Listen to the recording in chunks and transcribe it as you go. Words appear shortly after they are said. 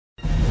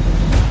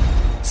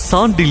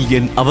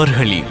சாண்டில்யன்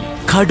அவர்களின்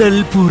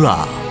கடல் புறா.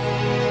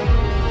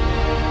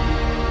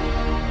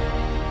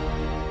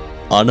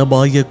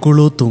 அனபாய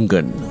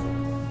குலோத்துங்கன்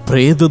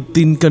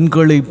பிரேதத்தின்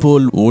கண்களைப்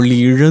போல் ஒளி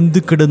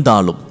இழந்து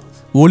கிடந்தாலும்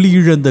ஒளி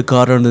இழந்த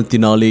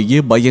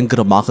காரணத்தினாலேயே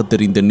பயங்கரமாக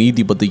தெரிந்த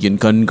நீதிபதியின்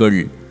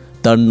கண்கள்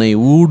தன்னை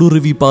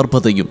ஊடுருவி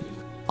பார்ப்பதையும்,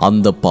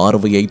 அந்த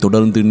பார்வையை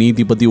தொடர்ந்து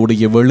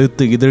நீதிபதியுடைய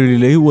வெளுத்த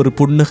இதழிலே ஒரு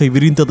புன்னகை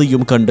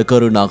விரிந்ததையும் கண்ட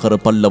கருணாகர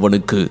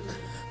பல்லவனுக்கு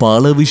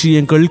பல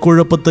விஷயங்கள்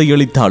குழப்பத்தை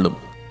அளித்தாலும்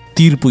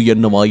தீர்ப்பு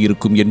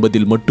என்னவாயிருக்கும்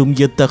என்பதில் மட்டும்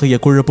எத்தகைய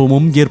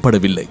குழப்பமும்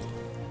ஏற்படவில்லை.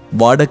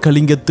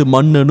 வடகலிங்கத்து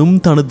மன்னனும்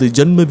தனது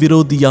ஜன்ம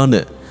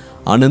விரோதியான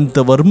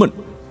அனந்தவர்மன்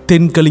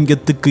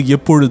தென்கலிங்கத்துக்கு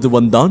எப்பொழுது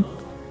வந்தான்,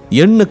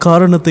 என்ன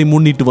காரணத்தை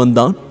முன்னிட்டு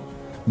வந்தான்,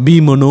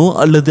 பீமனோ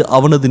அல்லது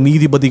அவனது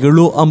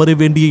நீதிபதிகளோ அமர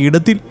வேண்டிய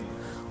இடத்தில்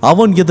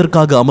அவன்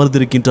எதற்காக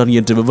அமர்ந்திருக்கின்றான்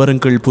என்ற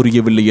விவரங்கள்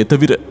புரியவில்லையே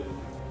தவிர,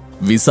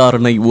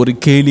 விசாரணை ஒரு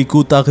கேலி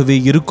கூத்தாகவே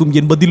இருக்கும்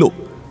என்பதிலோ,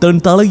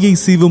 தன் தலையை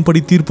சீவும்படி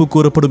தீர்ப்பு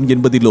கூறப்படும்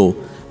என்பதிலோ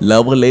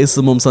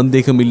லவலேசமும்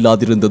சந்தேகம்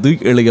இல்லாதிருந்தது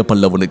இளைய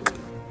பல்லவனுக்கு.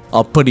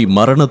 அப்படி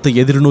மரணத்தை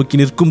எதிர்நோக்கி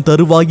நிற்கும்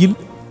தருவாயில்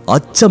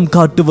அச்சம்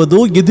காட்டுவதோ,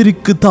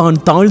 எதிரிக்கு தான்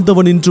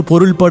தாழ்ந்தவன் என்று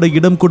பொருள்பட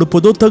இடம்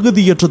கொடுப்பதோ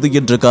தகுதியற்றது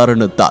என்ற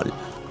காரணத்தால்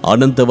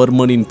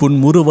அனந்தவர்மனின்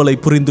புன்முறுவலை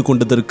புரிந்து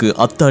கொண்டதற்கு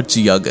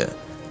அத்தாட்சியாக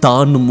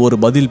தானும் ஒரு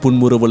பதில்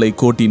புன்முறுவலை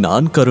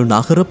கோட்டினான்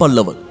கருணாகர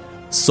பல்லவன்.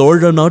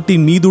 சோழ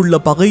நாட்டின் மீதுள்ள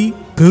பகை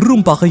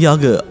பெரும்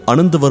பகையாக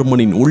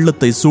அனந்தவர்மனின்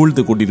உள்ளத்தை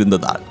சூழ்ந்து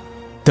கொண்டிருந்ததால்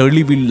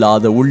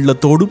தெளிவில்லாத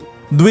உள்ளத்தோடும்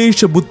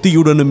துவேஷ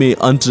புத்தியுடனுமே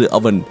அன்று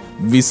அவன்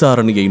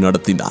விசாரணையை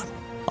நடத்தினான்.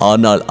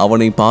 ஆனால்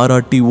அவனை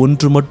பாராட்டி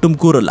ஒன்று மட்டும்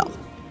கூறலாம்.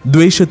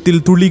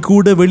 துவேஷத்தில் துளி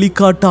கூட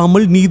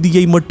வெளிக்காட்டாமல்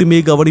நீதியை மட்டுமே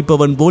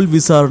கவனிப்பவன் போல்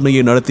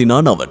விசாரணையை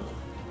நடத்தினான் அவன்.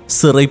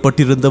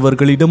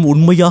 சிறைப்பட்டிருந்தவர்களிடம்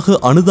உண்மையாக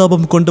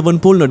அனுதாபம்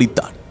கொண்டவன் போல்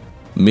நடித்தான்.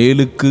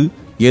 மேலுக்கு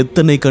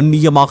எத்தனை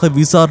கண்ணியமாக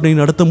விசாரணை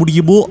நடத்த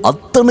முடியுமோ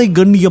அத்தனை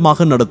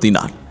கண்ணியமாக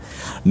நடத்தினான்.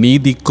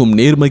 நீதிக்கும்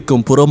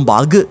நேர்மைக்கும்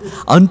புறம்பாக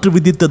அன்று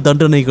விதித்த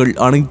தண்டனைகள்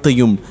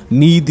அனைத்தையும்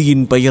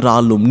நீதியின்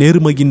பெயராலும்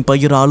நேர்மையின்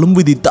பெயராலும்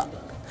விதித்தான்.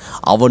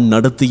 அவன்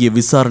நடத்திய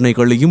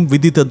விசாரணைகளையும்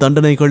விதித்த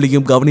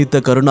தண்டனைகளையும்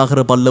கவனித்த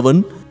கருணாகர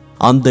பல்லவன்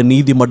அந்த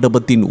நீதி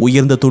மண்டபத்தின்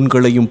உயர்ந்த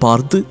தூண்களையும்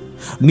பார்த்து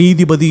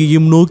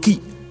நீதிபதியையும் நோக்கி,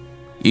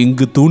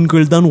 இங்கு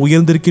தூண்கள் தான்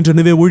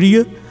உயர்ந்திருக்கின்றனவே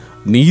ஒழிய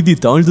நீதி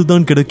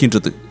தாழ்ந்துதான்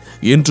கிடக்கின்றது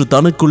என்று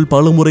தனக்குள்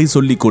பலமுறை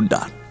சொல்லிக்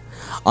கொண்டான்.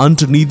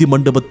 அன்று நீதி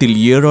மண்டபத்தில்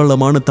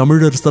ஏராளமான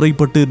தமிழர்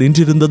சிறைப்பட்டு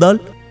நின்றிருந்ததால்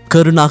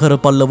கருணாகர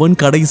பல்லவன்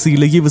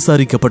கடைசியிலேயே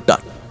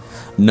விசாரிக்கப்பட்டான்.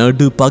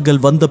 நடு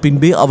பகல் வந்த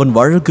பின்பே அவன்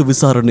வழக்கு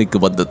விசாரணைக்கு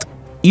வந்தது.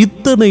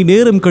 இத்தனை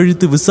நேரம்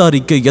கழித்து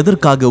விசாரிக்க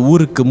எதற்காக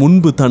ஊருக்கு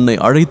முன்பு தன்னை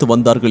அழைத்து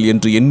வந்தார்கள்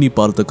என்று எண்ணி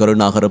பார்த்த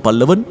கருணாகர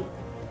பல்லவன்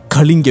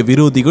கலிங்க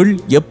விரோதிகள்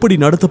எப்படி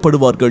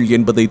நடத்தப்படுவார்கள்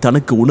என்பதை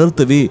தனக்கு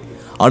உணர்த்தவே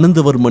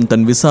அனந்தவர்மன்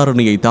தன்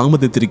விசாரணையை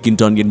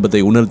தாமதித்திருக்கின்றான்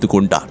என்பதை உணர்ந்து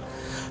கொண்டான்.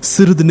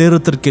 சிறிது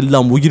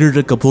நேரத்திற்கெல்லாம்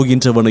உயிரிழக்கப்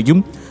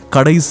போகின்றவனையும்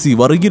கடைசி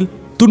வரையில்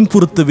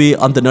துன்புறுத்தவே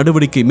அந்த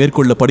நடவடிக்கை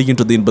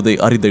மேற்கொள்ளப்படுகின்றது என்பதை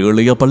அறிந்த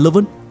இளைய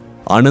பல்லவன்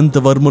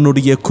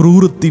அனந்தவர்மனுடைய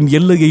குரூரத்தின்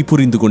எல்லையை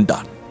புரிந்து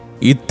கொண்டான்.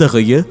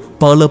 இத்தகைய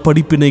பல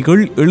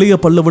படிப்பினைகள் இளைய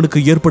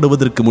பல்லவனுக்கு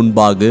ஏற்படுவதற்கு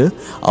முன்பாக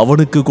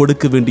அவனுக்கு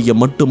கொடுக்க வேண்டிய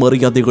மட்டு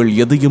மரியாதைகள்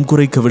எதையும்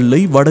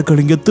குறைக்கவில்லை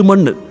வடகலிங்கத்து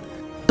மன்னன்.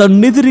 தன்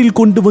எதிரில்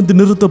கொண்டு வந்து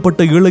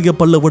நிறுத்தப்பட்ட இளைய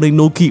பல்லவனை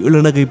நோக்கி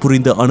இளநகை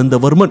புரிந்த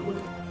அனந்தவர்மன்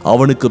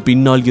அவனுக்கு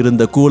பின்னால்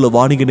இருந்த கோல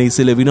வாணிகனை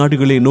சில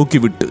வினாடிகளை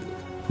நோக்கிவிட்டு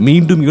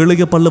மீண்டும்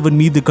இளைய பல்லவன்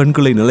மீது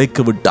கண்களை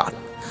நிலைக்க விட்டான்.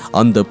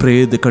 அந்த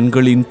பிரேத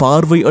கண்களின்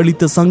பார்வை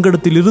அளித்த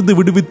சங்கடத்தில் இருந்து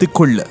விடுவித்துக்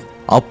கொள்ள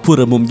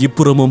அப்புறமும்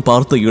இப்புறமும்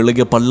பார்த்த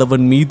இளைய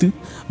பல்லவன் மீது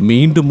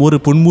மீண்டும் ஒரு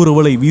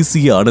புன்முறுவலை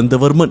வீசிய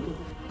அனந்தவர்மன்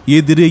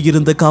எதிரே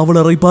இருந்த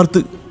காவலரை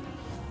பார்த்து,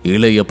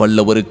 இளைய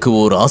பல்லவருக்கு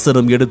ஓர்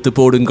ஆசனம் எடுத்து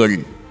போடுங்கள்,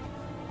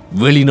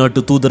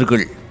 வெளிநாட்டு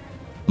தூதர்கள்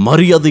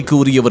மரியாதைக்கு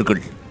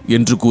உரியவர்கள்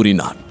என்று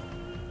கூறினான்.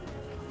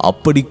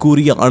 அப்படி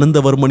கூறிய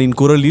அனந்தவர்மனின்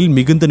குரலில்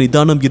மிகுந்த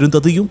நிதானம்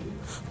இருந்ததையும்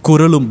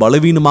குரலும்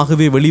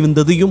பலவீனமாகவே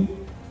வெளிவந்ததையும்,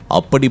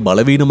 அப்படி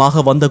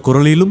பலவீனமாக வந்த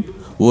குரலிலும்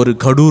ஒரு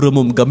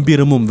கடூரமும்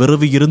கம்பீரமும்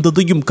விரவி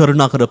இருந்ததையும்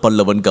கருணாகர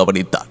பல்லவன்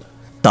கவனித்தான்.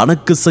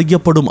 தனக்கு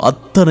செய்யப்படும்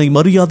அத்தனை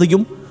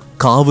மரியாதையும்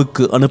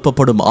காவுக்கு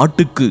அனுப்பப்படும்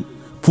ஆட்டுக்கு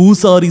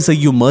பூசாரி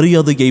செய்யும்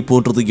மரியாதையை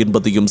போன்றது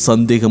என்பதையும்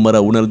சந்தேகமற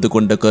உணர்ந்து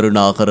கொண்ட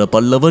கருணாகர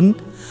பல்லவன்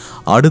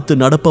அடுத்து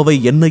நடப்பவை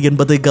என்ன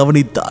என்பதை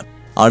கவனித்தான்.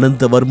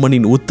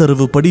 அனந்தவர்மனின்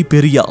உத்தரவுப்படி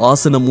பெரிய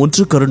ஆசனம்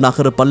ஒன்று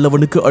கருணாகர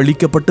பல்லவனுக்கு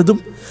அளிக்கப்பட்டதும்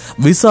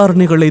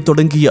விசாரணைகளை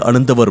தொடங்கிய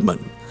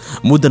அனந்தவர்மன்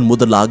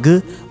முதலாக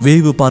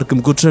வேவு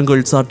பார்க்கும்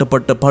குற்றங்கள்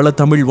சாட்டப்பட்ட பல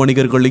தமிழ்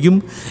வணிகர்களையும்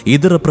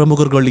இதர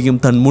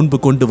பிரமுகர்களையும் தன் முன்பு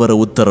கொண்டு வர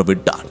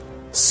உத்தரவிட்டான்.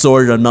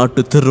 சோழ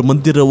நாட்டு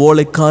திருமந்திர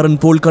ஓலைக்காரன்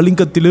போல்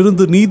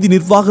கலிங்கத்திலிருந்து நீதி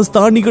நிர்வாக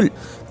ஸ்தானிகள்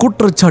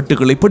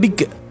குற்றச்சாட்டுகளை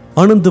படிக்க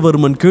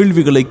அனந்தவர்மன்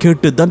கேள்விகளை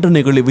கேட்டு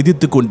தண்டனைகளை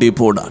விதித்துக் கொண்டே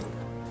போனான்.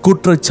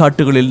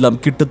 குற்றச்சாட்டுகள் எல்லாம்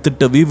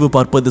கிட்டத்தட்ட வீவு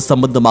பார்ப்பது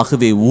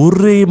சம்பந்தமாகவே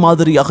ஒரே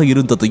மாதிரியாக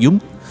இருந்ததையும்,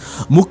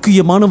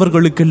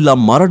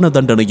 முக்கியமானவர்களுக்கெல்லாம் மரண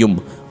தண்டனையும்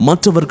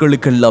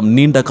மற்றவர்களுக்கெல்லாம்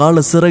நீண்ட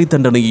கால சிறை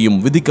தண்டனையும்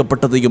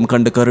விதிக்கப்பட்டதையும்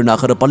கண்ட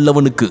கருணாகர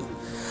பல்லவனுக்கு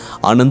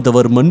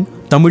அனந்தவர்மன்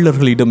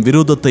தமிழர்களிடம்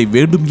விரோதத்தை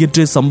வேண்டும்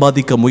என்றே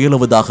சம்பாதிக்க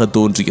முயலுவதாக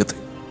தோன்றியது.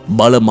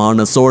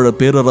 பலமான சோழ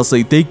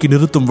பேரரசை தேக்கி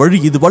நிறுத்தும் வழி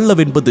இது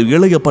வல்லவென்பது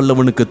இளைய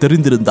பல்லவனுக்கு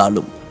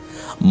தெரிந்திருந்தாலும்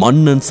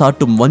மன்னன்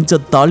சாட்டும்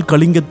வஞ்சத்தால்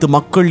கலிங்கத்து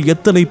மக்கள்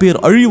எத்தனை பேர்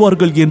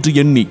அழிவார்கள் என்று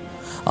எண்ணி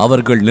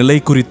அவர்கள் நிலை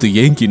குறித்து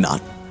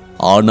ஏங்கினான்.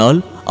 ஆனால்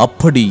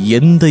அப்படி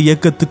எந்த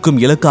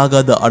இயக்கத்துக்கும்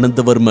இலக்காகாத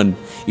அனந்தவர்மன்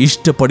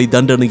இஷ்டப்படி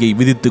தண்டனையை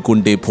விதித்துக்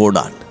கொண்டே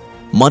போனான்.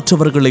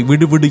 மற்றவர்களை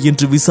விடுவிடு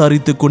என்று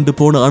விசாரித்துக் கொண்டு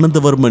போன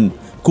அனந்தவர்மன்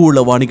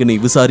கூலவாணிகனை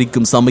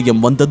விசாரிக்கும்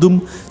சமயம் வந்ததும்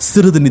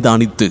சிறிது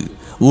நிதானித்து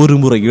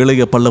ஒருமுறை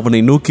இளைய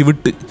பல்லவனை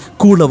நோக்கிவிட்டு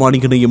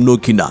கூலவாணிகனையும்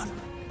நோக்கினான்.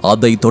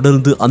 அதைத்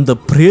தொடர்ந்து அந்த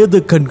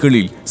பிரேத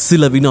கண்களில்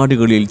சில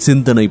வினாடிகளில்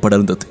சிந்தனை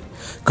படர்ந்தது.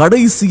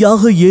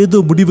 கடைசியாக ஏதோ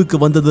முடிவுக்கு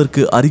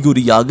வந்ததற்கு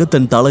அறிகுறியாக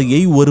தன்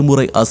தலையை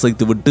ஒருமுறை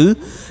அசைத்துவிட்டு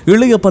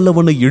இளைய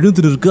பல்லவனை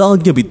எழுந்து நிற்க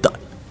ஆజ్ఞாபித்தான்.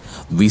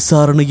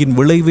 விசாரணையின்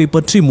விளைவை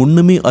பற்றி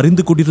முன்னமே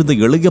அறிந்து கொண்டிருந்த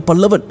இளைய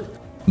பல்லவன்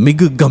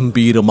மிகு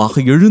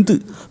கம்பீரமாக எழுந்து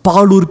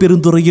பாலூர்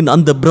பெருந்துறையின்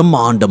அந்த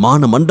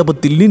பிரம்மாண்டமான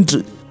மண்டபத்தில் நின்று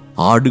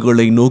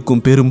ஆடுகளை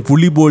நோக்கும் பெரும்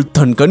புலி போல்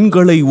தன்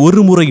கண்களை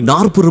ஒருமுறை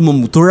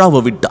நாற்புறமும்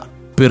துழாவ விட்டான்.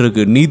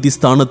 பிறகு நீதி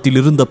ஸ்தானத்தில்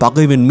இருந்த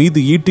பகைவன் மீது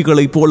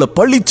ஈட்டிகளைப் போல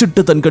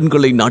பளிச்சிட்டு தன்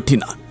கண்களை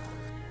நாட்டினான்.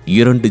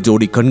 2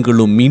 ஜோடி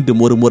கண்களும்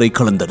மீண்டும் ஒரு முறை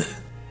கலந்தன.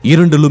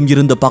 இரண்டிலும்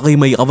இருந்த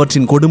பகைமை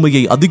அவற்றின்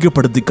கொடுமையை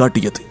அதிகப்படுத்தி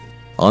காட்டியது.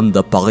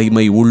 அந்த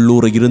பகைமை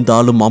உள்ளூர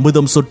இருந்தாலும்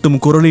அமுதம் சொட்டும்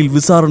குரலில்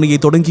விசாரணையை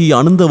தொடங்கிய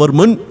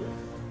அனந்தவர்மன்,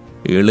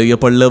 இளைய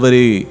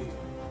பல்லவரே,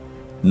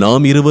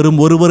 நாம்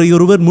இருவரும்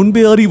ஒருவரையொருவர்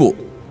முன்பே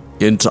அறிவோம்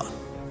என்றார்.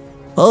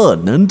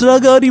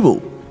 நன்றாக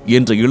அறிவோம்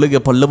என்ற இளைய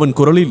பல்லவன்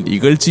குரலில்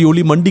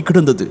இகழ்ச்சியொலி மண்டி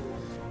கிடந்தது.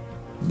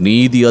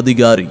 நீதி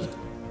அதிகாரி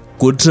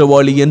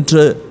குற்றவாளி என்ற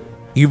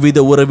இவ்வித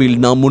உறவில்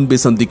நாம் முன்பே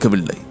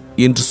சந்திக்கவில்லை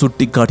என்று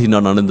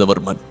சுட்டிக்காட்டினான்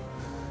அனந்தவர்மன்.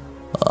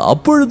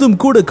 அப்பொழுதும்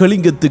கூட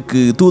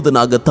கலிங்கத்துக்கு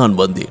தூதனாகத்தான்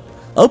வந்தேன்.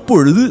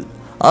 அப்பொழுது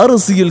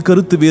அரசியல்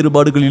கருத்து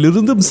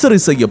வேறுபாடுகளிலிருந்தும் சிறை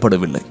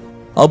செய்யப்படவில்லை.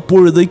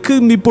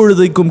 அப்பொழுதைக்கும்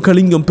இப்பொழுதைக்கும்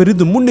கலிங்கம்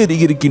பெரிதும் முன்னேறி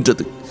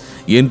இருக்கின்றது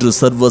என்று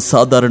சர்வ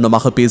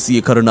சாதாரணமாக பேசிய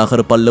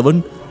கருணாகர பல்லவன்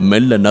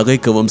மெல்ல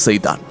நகைக்கவும்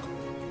செய்தான்.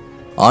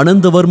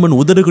 அனந்தவர்மன்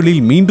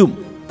உதடுகளில் மீண்டும்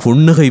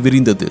புன்னகை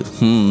விரிந்தது.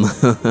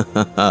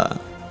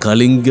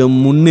 கலிங்கம்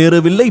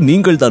முன்னேறவில்லை,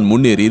 நீங்கள் தான்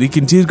முன்னேறி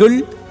இருக்கின்றீர்கள்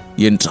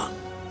என்றான்.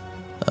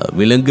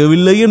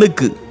 விளங்கவில்லை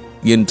எனக்கு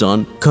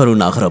என்றான்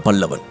கருணாகர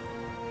பல்லவன்.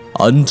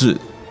 அன்று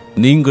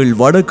நீங்கள்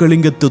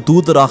வடகலிங்கத்து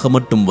தூதராக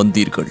மட்டும்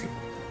வந்தீர்கள்.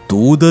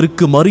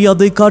 தூதருக்கு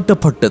மரியாதை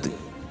காட்டப்பட்டது.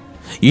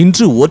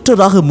 இன்று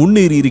ஒற்றராக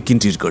முன்னேறி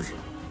இருக்கின்றீர்கள்.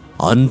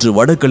 அன்று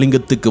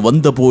வடகலிங்கத்துக்கு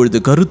வந்தபொழுது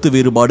கருத்து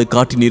வேறுபாடு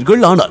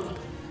காட்டினீர்கள். ஆனால்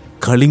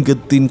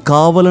கலிங்கத்தின்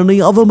காவலனை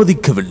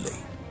அவமதிக்கவில்லை.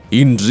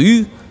 இன்று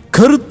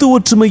கருத்து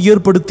ஒற்றுமை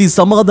ஏற்படுத்தி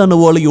சமாதான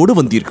ஓலையோடு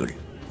வந்தீர்கள்.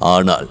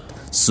 ஆனால்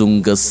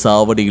சுங்க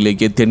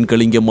சாவடியிலேயே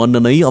தென்கலிங்க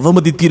மன்னனை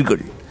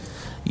அவமதித்தீர்கள்.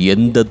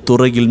 எந்த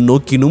துறையில்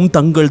நோக்கினும்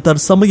தங்கள்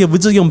தற்சமய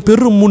விஜயம்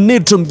பெரும்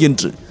முன்னேற்றம்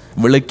என்று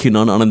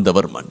விளக்கினான்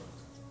அனந்தவர்மன்.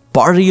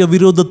 பழைய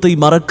விரோதத்தை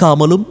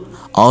மறக்காமலும்,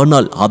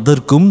 ஆனால்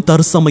அதற்கும்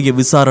தற்சமய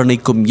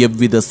விசாரணைக்கும்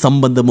எவ்வித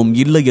சம்பந்தமும்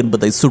இல்லை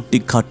என்பதை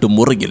சுட்டிக்காட்டும்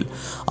முறையில்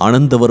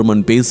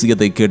அனந்தவர்மன்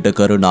பேசியதை கேட்ட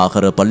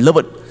கருணாகர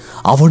பல்லவன்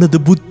அவனது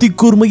புத்தி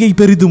கூர்மையை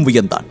பெரிதும்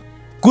வியந்தான்.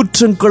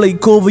 குற்றங்களை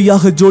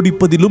கோவையாக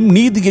ஜோடிப்பதிலும்,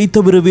 நீதியை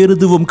தவிர வேறு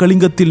எதுவும்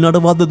கலிங்கத்தில்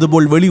நடவாதது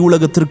போல் வெளி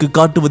உலகத்திற்கு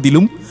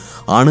காட்டுவதிலும்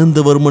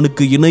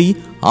அனந்தவர்மனுக்கு இணை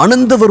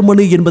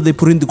அனந்தவர்மனே என்பதை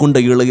புரிந்து கொண்ட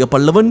இளைய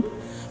பல்லவன்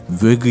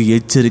வெகு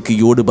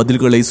எச்சரிக்கையோடு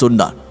பதில்களை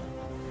சொன்னான்.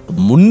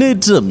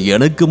 முன்னேற்றம்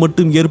எனக்கு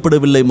மட்டும்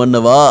ஏற்படவில்லை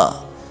மன்னவா,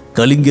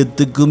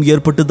 கலிங்கத்துக்கும்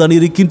ஏற்பட்டுதான்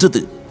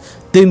இருக்கின்றது.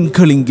 தென்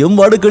கலிங்கம்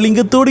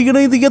வடகலிங்கத்தோடு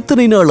இணைந்து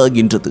எத்தனை நாள்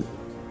ஆகின்றது?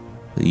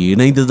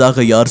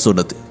 இணைந்ததாக யார்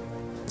சொன்னது?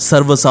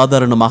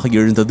 சர்வசாதாரணமாக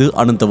எழுந்தது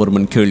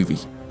அனந்தவர்மன் கேள்வி.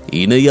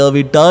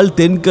 இணையாவிட்டால்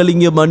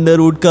தென்கலிங்க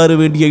மன்னர் உட்கார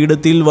வேண்டிய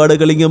இடத்தில்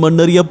வடகலிங்க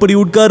மன்னர் எப்படி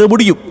உட்கார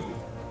முடியும்?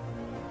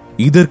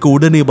 இதற்கு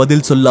உடனே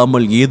பதில்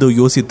சொல்லாமல் ஏதோ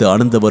யோசித்த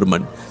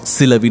அனந்தவர்மன்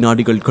சில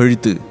வினாடிகள்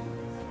கழித்து,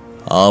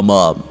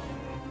 ஆமாம்,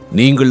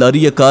 நீங்கள்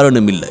அறிய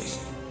காரணமில்லை.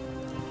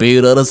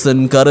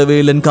 பேரரசன்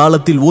கரவேலன்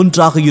காலத்தில்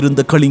ஒன்றாக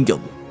இருந்த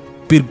கலிங்கம்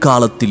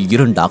பிற்காலத்தில்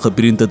 2ஆக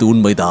பிரிந்தது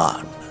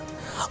உண்மைதான்.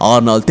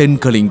 ஆனால்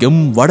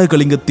தென்கலிங்கம்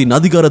வடகலிங்கத்தின்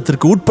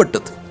அதிகாரத்திற்கு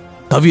உட்பட்டது.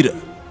 தவிர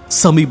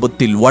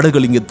சமீபத்தில்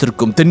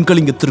வடகலிங்கத்திற்கும்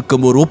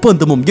தென்கலிங்கத்திற்கும் ஒரு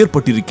ஒப்பந்தமும்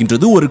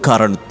ஏற்பட்டிருக்கின்றது ஒரு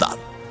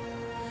காரணத்தால்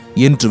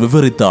என்று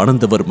விவரித்த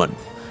அனந்தவர்மன்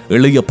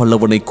இளைய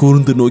பல்லவனை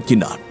கூர்ந்து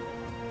நோக்கினான்.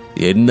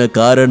 என்ன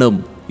காரணம்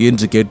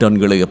என்று கேட்டான்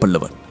இளைய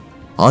பல்லவன்.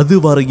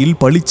 அதுவரையில்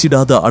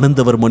பளிச்சிடாத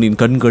அனந்தவர்மனின்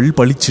கண்கள்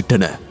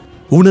பளிச்சிட்டன.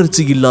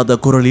 உணர்ச்சி இல்லாத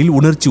குரலில்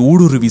உணர்ச்சி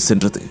ஊடுருவி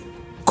சென்றது.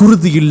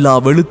 குருதியில்லா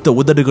வெளுத்த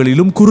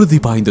உதடுகளிலும் குருதி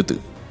பாய்ந்தது.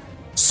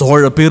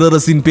 சோழ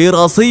பேரரசின்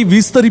பேராசை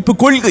விஸ்தரிப்பு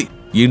கொள்கை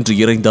என்று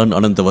இறைந்தான்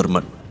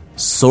அனந்தவர்மன்.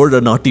 சோழ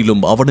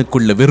நாட்டிலும்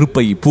அவனுக்குள்ள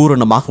வெறுப்பை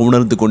பூரணமாக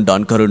உணர்ந்து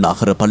கொண்டான்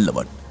கருணாகர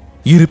பல்லவன்.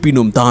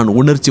 இருப்பினும் தான்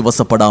உணர்ச்சி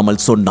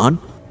வசப்படாமல் சொன்னான்,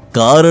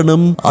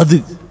 காரணம் அது.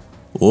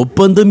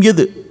 ஒப்பந்தம்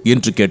எது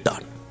என்று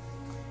கேட்டான்.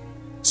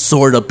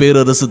 சோழ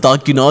பேரரசு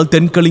தாக்கினால்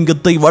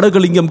தென்கலிங்கத்தை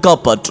வடகலிங்கம்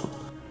காப்பாற்றும்.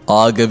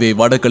 ஆகவே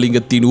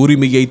வடகலிங்கத்தின்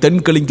உரிமையை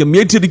தென்கலிங்கம்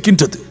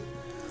ஏற்றிருக்கின்றது.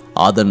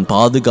 அதன்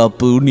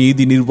பாதுகாப்பு,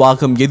 நீதி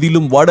நிர்வாகம்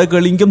எதிலும்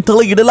வடகலிங்கம்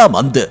தலையிடலாம்.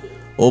 அந்த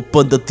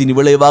ஒப்பந்தத்தின்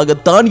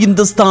விளைவாகத்தான்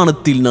இந்த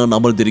ஸ்தானத்தில் நான்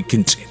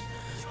அமர்ந்திருக்கின்றேன்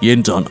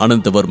என்றான்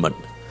அனந்தவர்மன்.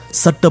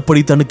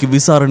 சட்டப்படி தனக்கு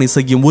விசாரணை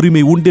செய்யும்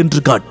உரிமை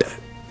உண்டென்று காட்ட.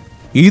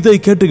 இதை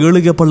கேட்டு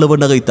இளைய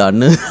பல்லவன்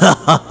நகைத்தான்.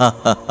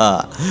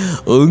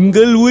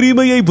 உங்கள்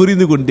உரிமையை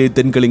புரிந்து கொண்டே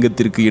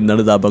தென்கலிங்கத்திற்கு என்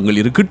அனுதாபங்கள்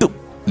இருக்கட்டும்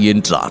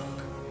என்றான்.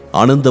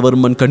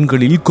 அனந்தவர்மன்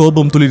கண்களில்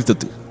கோபம்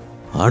துளிர்த்தது.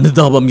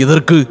 அனுதாபம்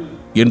எதற்கு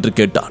என்று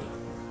கேட்டான்.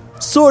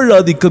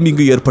 சோழாதிக்கம்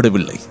இங்கு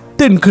ஏற்படவில்லை.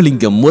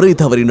 தென்கலிங்கம் முறை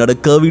தவறி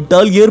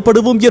நடக்காவிட்டால்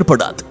ஏற்படவும்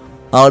ஏற்படாது.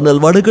 ஆனால்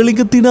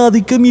வடகலிங்கத்தின்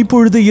ஆதிக்கம்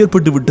இப்பொழுது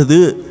ஏற்பட்டு விட்டது.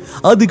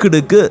 அது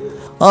கிடக்க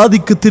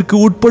ஆதிக்கத்திற்கு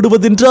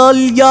உட்படுவதென்றால்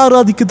யார்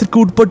ஆதிக்கத்திற்கு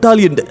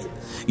உட்பட்டால் என்ன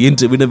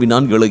என்று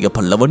வினவினான் இளைய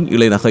பல்லவன்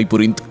இளைநகை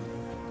புரிந்து.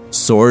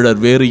 சோழர்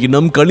வேறு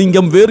இனம்,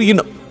 கலிங்கம் வேறு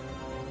இனம்.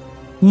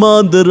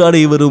 மாந்தர்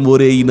அனைவரும்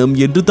ஒரே இனம்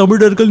என்று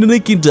தமிழர்கள்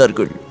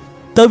நினைக்கின்றார்கள்.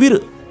 தவிர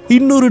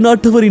இன்னொரு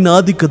நாட்டவரின்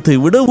ஆதிக்கத்தை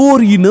விட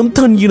ஓர் இனம்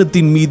தன்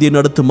இனத்தின் மீதே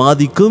நடத்தும்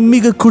ஆதிக்கம்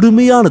மிக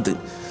கொடுமையானது.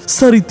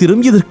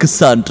 சரித்திரம் இதற்கு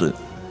சான்று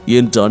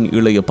என்றான்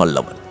இளைய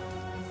பல்லவன்.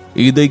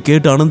 இதை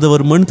கேட்ட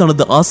அனந்தவர்மன்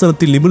தனது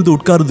ஆசனத்தில் நிமிர்ந்து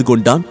உட்கார்ந்து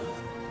கொண்டான்.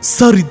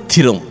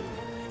 சரித்திரம்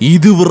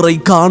இதுவரை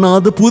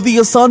காணாத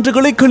புதிய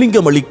சான்றுகளை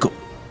கலிங்கம் அளிக்கும்.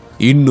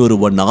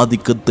 இன்னொருவன்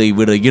ஆதிக்கத்தை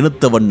விட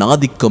இனத்தவன்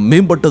ஆதிக்கம்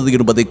மேம்பட்டது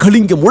என்பதை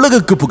கலிங்கம்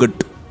உலகுக்கு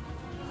புகட்டு.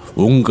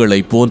 உங்களை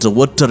போன்ற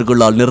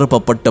ஒற்றர்களால்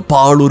நிரப்பப்பட்ட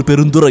பாலூர்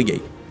பெருந்துறையை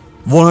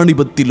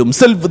வாணிபத்திலும்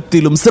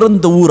செல்வத்திலும்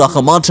சிறந்த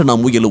ஊராக மாற்ற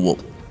நாம்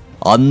முயலுவோம்.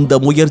 அந்த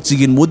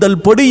முயற்சியின்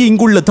முதல் படி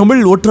இங்குள்ள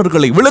தமிழ்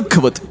ஒற்றர்களை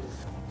விளக்குவது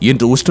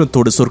என்று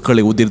உஷ்ணத்தோடு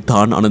சொற்களை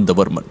உதிர்த்தான்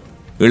அனந்தவர்மன்.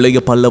 இளைய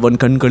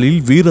பல்லவன் கண்களில்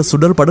வீர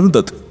சுடர்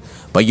படர்ந்தது.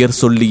 பெயர்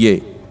சொல்லியே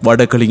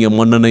வடகலிங்க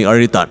மன்னனை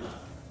அழைத்தான்.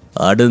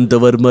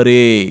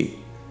 அனந்தவர்மரே,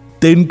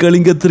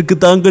 தென்கலிங்கத்திற்கு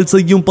தாங்கள்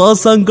செய்யும்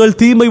பாசாங்கள்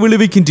தீமை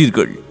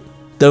விளைவிக்கின்றீர்கள்.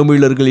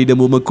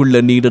 தமிழர்களிடம்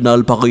உமக்குள்ள நீண்ட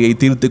நாள் பகையை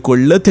தீர்த்து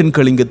கொள்ள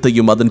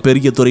தென்கலிங்கத்தையும் அதன்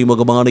பெரிய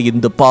துறைமுகமான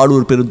இந்த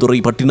பாலூர் பெருந்துறை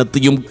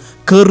பட்டினத்தையும்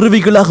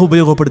கருவிகளாக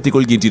உபயோகப்படுத்திக்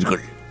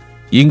கொள்கின்றீர்கள்.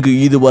 இங்கு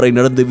இதுவரை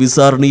நடந்த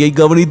விசாரணையை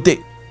கவனித்தே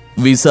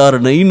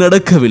விசாரணை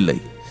நடக்கவில்லை.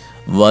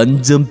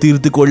 வஞ்சம்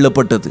தீர்த்து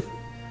கொள்ளப்பட்டது.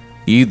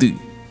 இது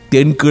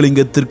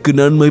தென்கலிங்கத்திற்கு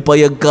நன்மை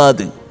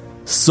பயக்காது.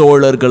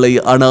 சோழர்களை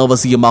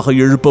அனாவசியமாக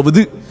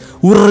எழுப்புவது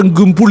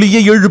உறங்கும்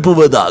புலியை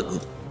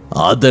எழுப்புவதாகும்.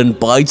 அதன்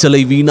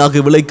பாய்ச்சலை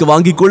வீணாக விலைக்கு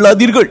வாங்கிக்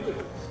கொள்ளாதீர்கள்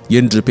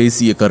என்று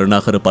பேசிய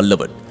கருணாகர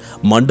பல்லவன்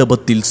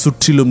மண்டபத்தில்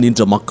சுற்றிலும்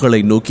நின்ற மக்களை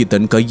நோக்கி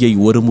தன் கையை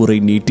ஒருமுறை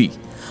நீட்டி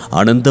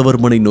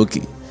அனந்தவர்மனை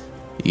நோக்கி,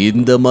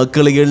 இந்த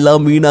மக்களை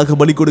எல்லாம் வீணாக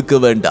பலி கொடுக்க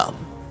வேண்டாம்.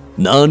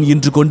 நான்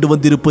இன்று கொண்டு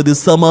வந்திருப்பது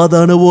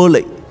சமாதான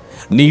ஓலை.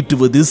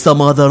 நீட்டுவது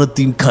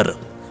சமாதானத்தின்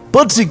கரம்.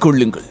 பற்றிக்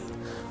கொள்ளுங்கள்,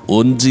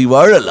 ஒன்றி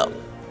வாழலாம்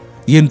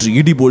என்று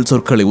இடிபோல்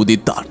சொற்களை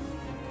உதித்தான்.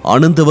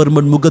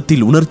 அனந்தவர்மன்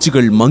முகத்தில்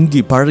உணர்ச்சிகள்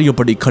மங்கி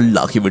பழையபடி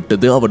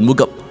கல்லாகிவிட்டது. அவன்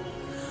முகம்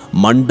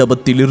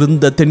மண்டபத்தில்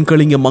இருந்த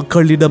தென்கலிங்க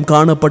மக்களிடம்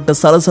காணப்பட்ட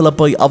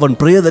சலசலப்பை அவன்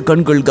பிரேத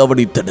கண்கள்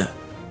கவனித்தன.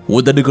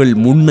 உதடுகள்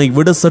முன்னை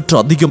விட சற்று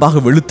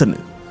அதிகமாக வெளுத்தன.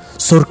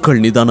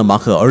 சொற்கள்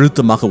நிதானமாக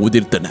அழுத்தமாக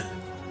உதிர்த்தன.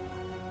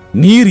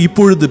 நீர்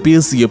இப்பொழுது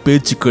பேசிய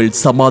பேச்சுக்கள்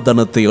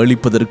சமாதானத்தை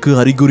அளிப்பதற்கு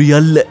அறிகுறி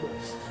அல்ல.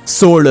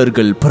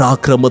 சோழர்கள்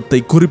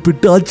பராக்கிரமத்தை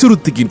குறிப்பிட்டு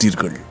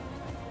அச்சுறுத்துகின்றீர்கள்.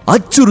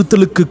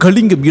 அச்சுறுத்தலுக்கு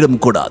கலிங்கம்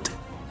இடம் கொடாது.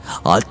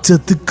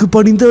 அச்சத்துக்கு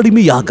பணிந்து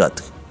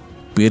அடிமையாகாது.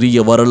 பெரிய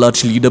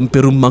வரலாற்றில்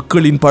இடம்பெறும்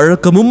மக்களின்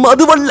பழக்கமும்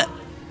அதுவல்ல.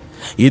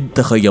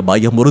 இத்தகைய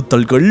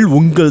பயமுறுத்தல்கள்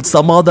உங்கள்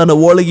சமாதான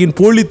ஓலையின்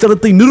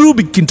போலித்தனத்தை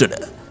நிரூபிக்கின்றன.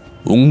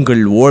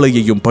 உங்கள்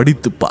ஓலையையும்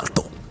படித்து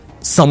பார்த்தோம்.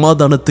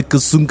 சமாதானத்துக்கு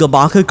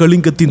சுங்கமாக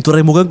கலிங்கத்தின்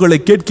துறைமுகங்களை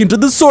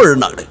கேட்கின்றது சோழ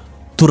நாடு.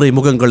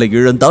 துறைமுகங்களை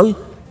இழந்தால்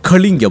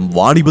கலிங்கம்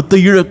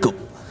வாணிபத்தை இழக்கும்.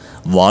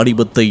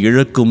 வாணிபத்தை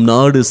இழக்கும்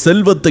நாடு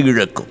செல்வத்தை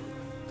இழக்கும்.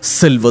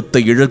 செல்வத்தை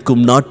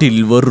இழக்கும்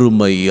நாட்டில்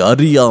வறுமை,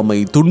 அறியாமை,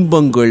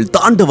 துன்பங்கள்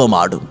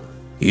தாண்டவமாடும்.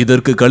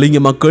 இதற்கு கலிங்க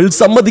மக்கள்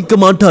சம்மதிக்க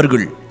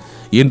மாட்டார்கள்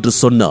என்று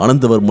சொன்ன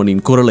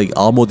அனந்தவர்மனின் குரலை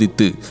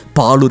ஆமோதித்து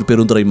பாலூர்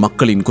பெருந்துறை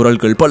மக்களின்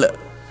குரல்கள் பல.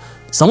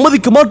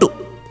 சம்மதிக்க மாட்டோம்,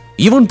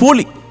 இவன்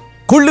போலி,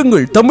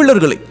 கொள்ளுங்கள்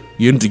தமிழர்களை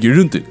என்று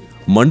எழுந்து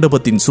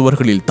மண்டபத்தின்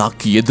சுவர்களில்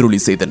தாக்கி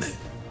எதிரொலி செய்தன.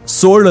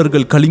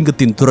 சோழர்கள்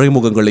கலிங்கத்தின்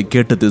துறைமுகங்களை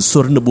கேட்டது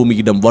சொர்ண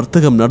பூமியிடம்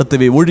வர்த்தகம்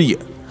நடத்தவே ஒழிய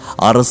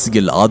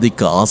அரசியல்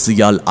ஆதிக்க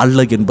ஆசையால்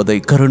அல்ல என்பதை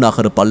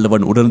கருணாகர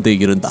பல்லவன் உணர்ந்தே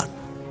இருந்தான்.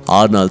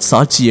 ஆனால்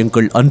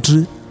சாட்சியங்கள் அன்று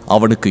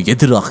அவனுக்கு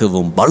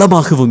எதிராகவும்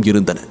பலமாகவும்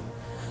இருந்தன.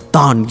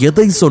 தான்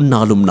எதை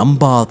சொன்னாலும்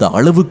நம்பாத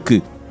அளவுக்கு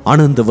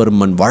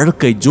அனந்தவர்மன்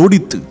வழக்கை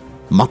ஜோடித்து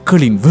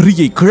மக்களின்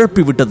வெறியை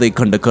கிளப்பிவிட்டதை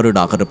கண்ட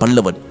கருணாகர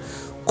பல்லவன்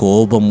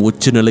கோபம்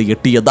உச்சநிலை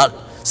எட்டியதால்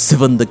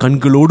சிவந்த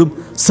கண்களோடும்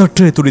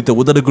சற்றே துடித்த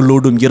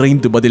உதடுகளோடும்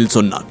இறைந்து பதில்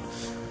சொன்னான்.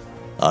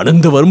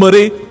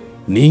 அனந்தவர்மரே,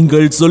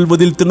 நீங்கள்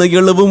சொல்வதில்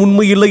திணையளவும்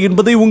உண்மையில்லை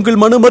என்பதை உங்கள்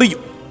மனம்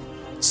அறியும்.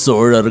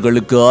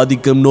 சோழர்களுக்கு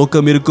ஆதிக்கம்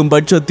நோக்கம் இருக்கும்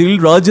பட்சத்தில்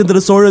ராஜேந்திர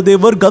சோழ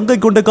தேவர் கங்கை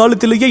கொண்ட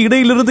காலத்திலேயே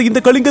இடையிலிருந்து இந்த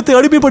கலிங்கத்தை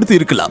அடிமைப்படுத்தி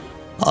இருக்கலாம்.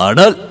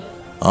 ஆனால்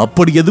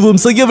அப்படி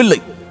எதுவும் செய்யவில்லை.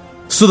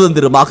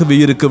 சுதந்திரமாகவே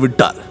இருக்க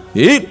விட்டார்.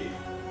 ஏன்?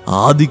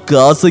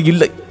 ஆதிக்க ஆசை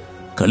இல்லை.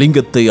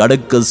 கலிங்கத்தை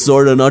அடக்க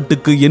சோழ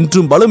நாட்டுக்கு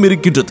என்றும் பலம்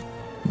இருக்கின்றது.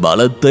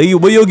 பலத்தை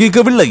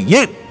உபயோகிக்கவில்லை.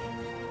 ஏன்?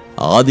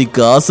 ஆதிக்க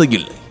ஆசை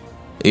இல்லை.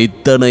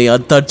 இத்தனை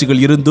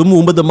அத்தாட்சிகள் இருந்தும்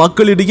உமது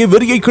மக்களிடையே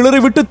வெறியை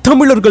கிளறிவிட்டு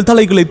தமிழர்கள்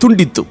தலைகளை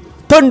துண்டித்தும்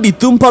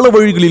தண்டித்தும் பல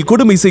வழிகளில்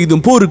கொடுமை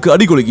செய்தும் போருக்கு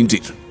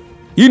அடிகொள்கின்றீர்.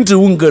 இன்று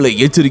உங்களை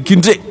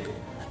எச்சரிக்கின்றேன்.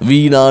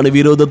 வீணான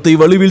விரோதத்தை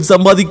வலுவில்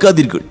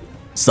சம்பாதிக்காதீர்கள்.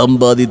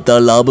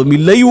 சம்பாதித்தால் லாபம்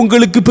இல்லை,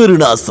 உங்களுக்கு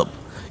பெருநாசம்.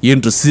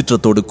 என்று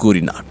சீற்றத்தோடு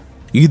கூறினான்.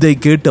 இதை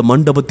கேட்ட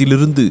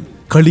மண்டபத்திலிருந்து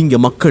கலிங்க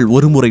மக்கள்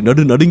ஒருமுறை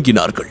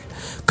நடுநடுங்கினார்கள்.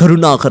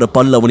 கருணாகர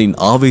பல்லவனின்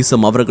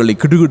ஆவேசம் அவர்களை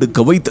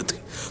கிடுகிடுக்க வைத்தது.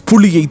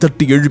 புலியை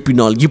தட்டி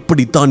எழுப்பினால்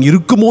இப்படித்தான்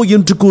இருக்குமோ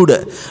என்று கூட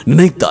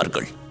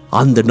நினைத்தார்கள்.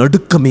 அந்த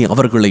நடுக்கமே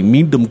அவர்களை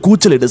மீண்டும்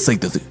கூச்சலிட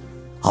செய்தது.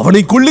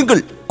 அவனை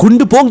கொல்லுங்கள்,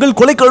 கொண்டு போங்கள்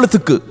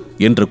கொலைக்காலத்துக்கு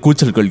என்ற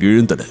கூச்சல்கள்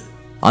எழுந்தன.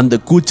 அந்த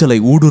கூச்சலை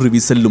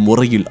ஊடுருவி செல்லும்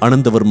முறையில்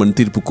அனந்தவர்மன்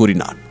தீர்ப்பு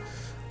கூறினான்.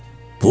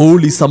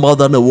 போலி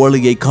சமாதான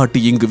ஓலையை காட்டி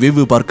இங்கு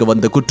வெவு பார்க்க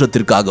வந்த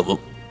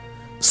குற்றத்திற்காகவும்,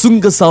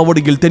 சுங்க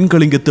சாவடியில்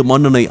தென்கலிங்கத்து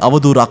மன்னனை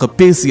அவதூறாக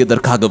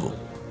பேசியதற்காகவும்,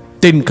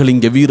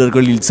 தென்கலிங்க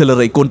வீரர்களில்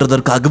சிலரை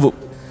கொன்றதற்காகவும்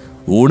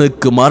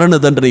உனக்கு மரண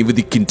தண்டனை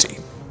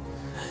விதிக்கின்றேன்.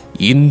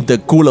 இந்த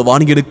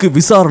கூலவாணியனுக்கு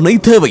விசாரணை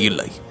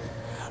தேவையில்லை.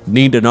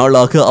 நீண்ட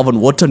நாளாக அவன்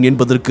ஒற்றன்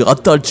என்பதற்கு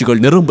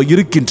அத்தாட்சிகள் நிரம்ப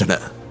இருக்கின்றன.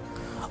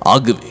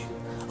 ஆகவே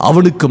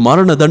அவனுக்கு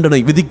மரண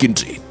தண்டனை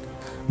விதிக்கின்றேன்.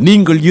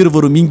 நீங்கள்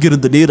இருவரும்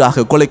இங்கிருந்து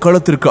நேராக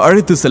கொலைக்களத்திற்கு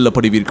அழைத்து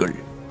செல்லப்படுவீர்கள்.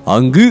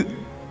 அங்கு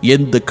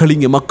எந்த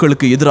கலிங்க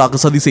மக்களுக்கு எதிராக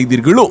சதி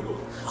செய்தீர்களோ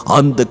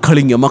அந்த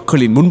கலிங்க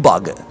மக்களின்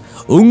முன்பாக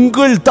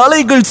உங்கள்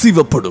தலைகள்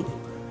சீவப்படும்.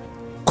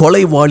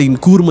 கொலைவாளின்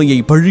கூர்மையை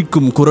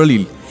பழிக்கும்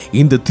குரலில்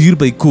இந்த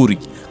தீர்ப்பை கூறி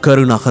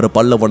கருணாகர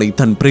பல்லவனை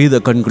தன் பிரேத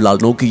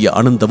கண்களால் நோக்கிய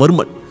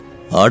அனந்தவர்மன்,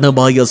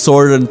 அனபாய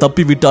சோழன்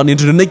தப்பிவிட்டான்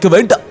என்று நினைக்க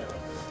வேண்டாம்,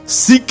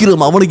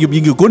 சீக்கிரம் அவனையும்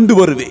இங்கு கொண்டு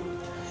வருவேன்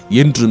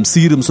என்றும்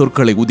சீரும்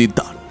சொற்களை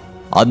உதிர்த்தான்.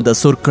 அந்த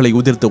சொற்களை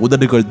உதிர்த்த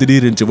உதடுகள்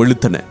திடீரென்று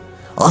வெளுத்தன,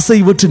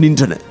 அசைவற்று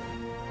நின்றன.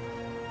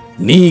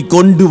 நீ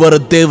கொண்டு வர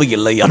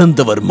தேவையில்லை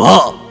அனந்தவர்மா,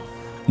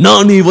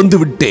 நானே வந்து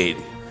விட்டேன்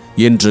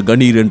என்ற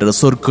கணீர் என்ற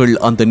சொற்கள்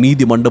அந்த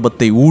நீதி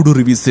மண்டபத்தை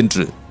ஊடுருவி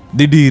சென்று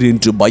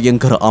திடீரென்று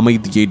பயங்கர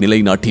அமைதியை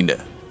நிலைநாட்டின.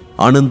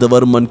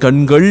 அனந்தவர்மன்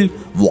கண்கள்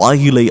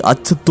வாயிலை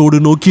அச்சத்தோடு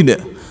நோக்கின.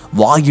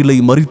 வாயிலை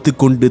மறித்து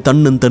கொண்டு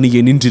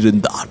தன்னந்தனியே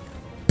நின்றிருந்தான்.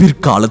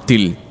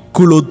 பிற்காலத்தில்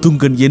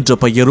குலோத்துங்கன் என்ற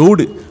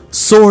பெயரோடு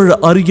சோழ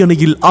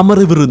அரியணையில்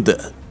அமரவிருந்த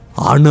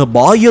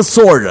அனபாய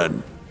சோழன்.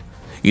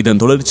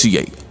 இதன்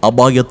தொடர்ச்சியை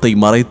அபாயத்தை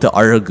மறைத்த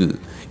அழகு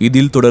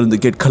இதில் தொடர்ந்து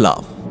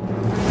கேட்கலாம்.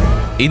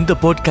 இந்த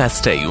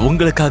பாட்காஸ்டை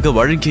உங்களுக்காக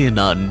வழங்கிய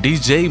நான்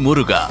டிஜே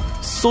முருகா.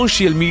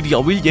 சோஷியல்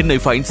மீடியாவில் என்னை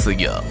ஃபைண்ட்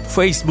செய்ய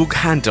Facebook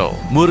ஹேண்டில்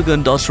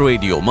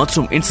murugan.radio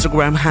மற்றும்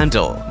Instagram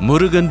ஹேண்டில்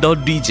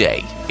murugan.dj.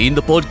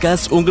 இந்த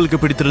பாட்காஸ்ட் உங்களுக்கு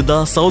பிடித்திருந்தா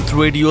சவுத்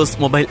ரேடியோஸ்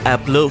மொபைல்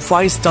ஆப்ல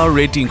 5 ஸ்டார்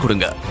ரேட்டிங்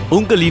கொடுங்க.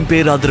 உங்களின்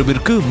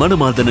பேராதரவிற்கு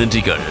மனமார்ந்த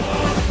நன்றிகள்.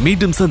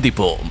 மீண்டும்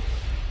சந்திப்போம்.